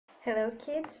Hello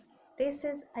kids, this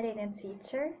is Aleyna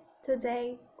teacher.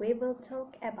 Today we will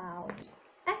talk about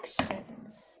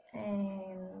actions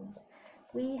and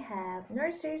we have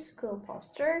nursery school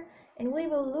poster and we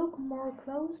will look more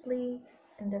closely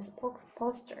in this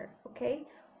poster, okay?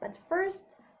 But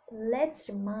first, let's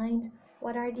remind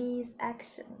what are these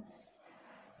actions.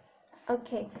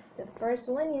 Okay, the first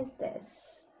one is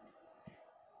this.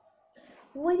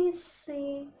 What is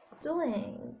she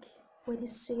doing? What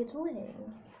is she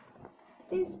doing?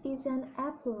 This is an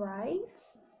apple, right?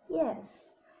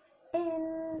 Yes.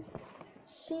 And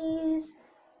she's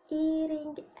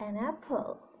eating an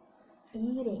apple.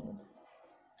 Eating.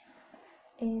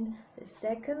 And the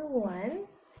second one,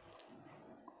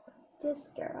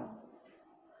 this girl.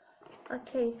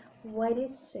 Okay, what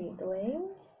is she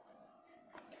doing?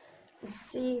 Is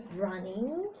she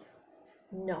running?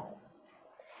 No.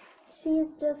 She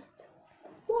is just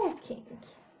walking.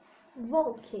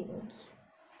 Walking.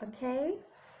 Okay,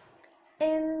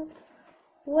 and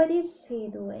what is he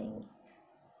doing?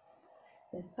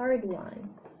 The third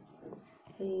one,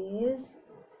 he is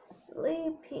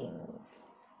sleeping.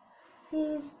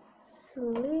 He's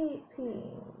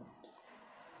sleeping.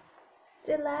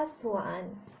 The last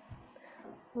one,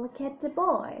 look at the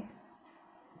boy.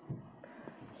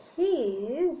 He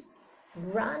is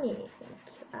running,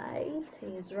 right?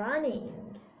 He's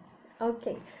running.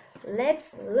 Okay,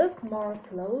 let's look more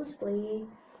closely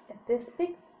at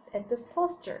this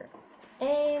poster,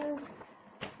 and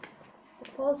the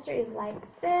poster is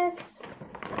like this.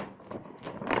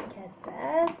 Look at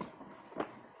that.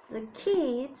 The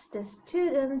kids, the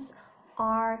students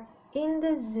are in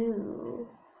the zoo.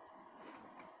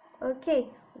 Okay,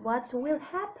 what will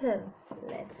happen?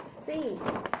 Let's see.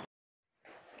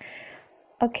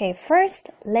 Okay, first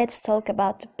let's talk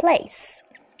about the place.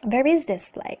 Where is this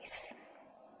place?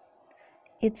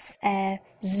 It's a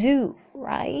zoo,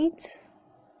 right?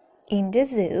 In the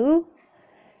zoo,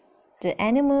 the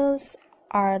animals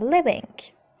are living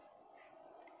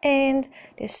and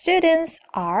the students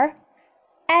are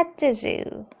at the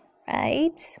zoo,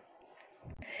 right?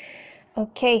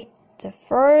 Okay, the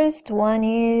first one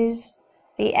is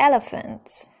the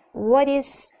elephant. What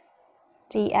is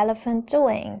the elephant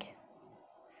doing?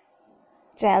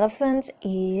 The elephant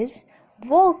is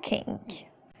walking.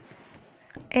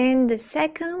 And the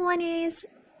second one is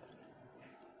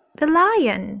the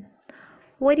lion.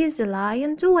 What is the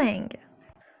lion doing?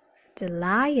 The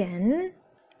lion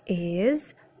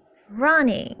is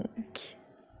running.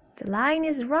 The lion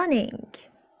is running.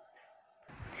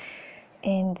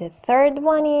 And the third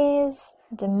one is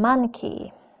the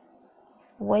monkey.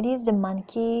 What is the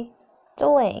monkey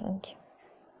doing?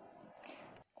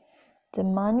 The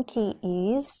monkey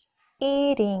is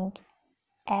eating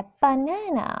a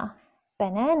banana.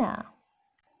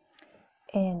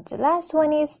 And the last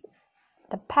one is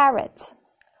the parrot.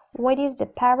 What is the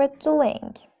parrot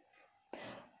doing?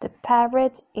 The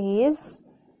parrot is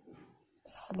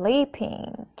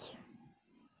sleeping.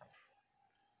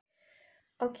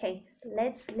 Okay,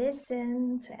 let's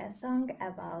listen to a song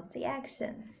about the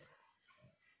actions.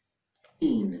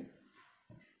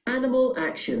 Animal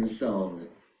action song.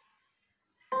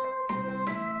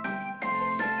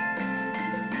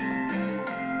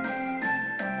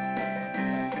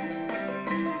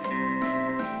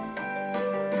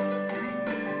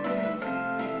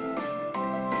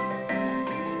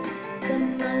 The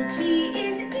monkey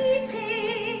is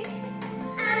eating,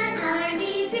 and I'm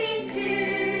eating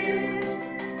too.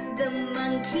 The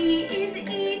monkey is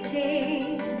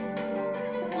eating.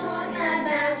 What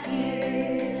about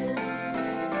you?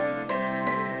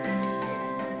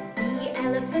 The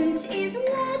elephant is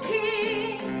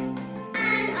walking,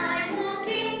 and I'm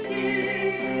walking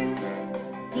too.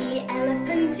 The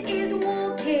elephant is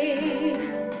walking.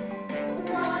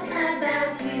 What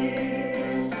about you?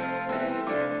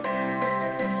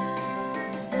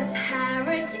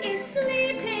 Is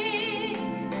sleeping,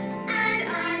 and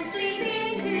I'm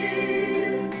sleeping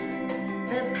too.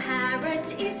 The parrot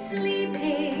is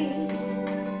sleeping.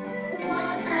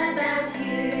 What about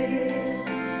you?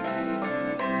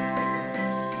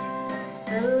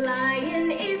 The lion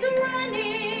is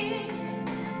running,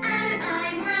 and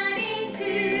I'm running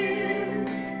too.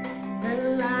 The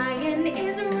lion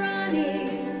is running.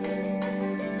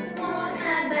 What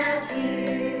about you?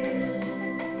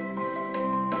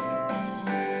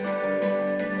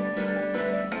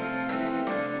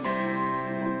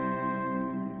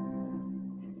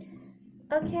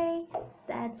 Okay,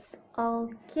 that's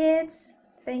all kids.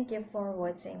 Thank you for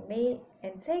watching me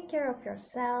and take care of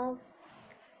yourself.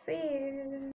 See you.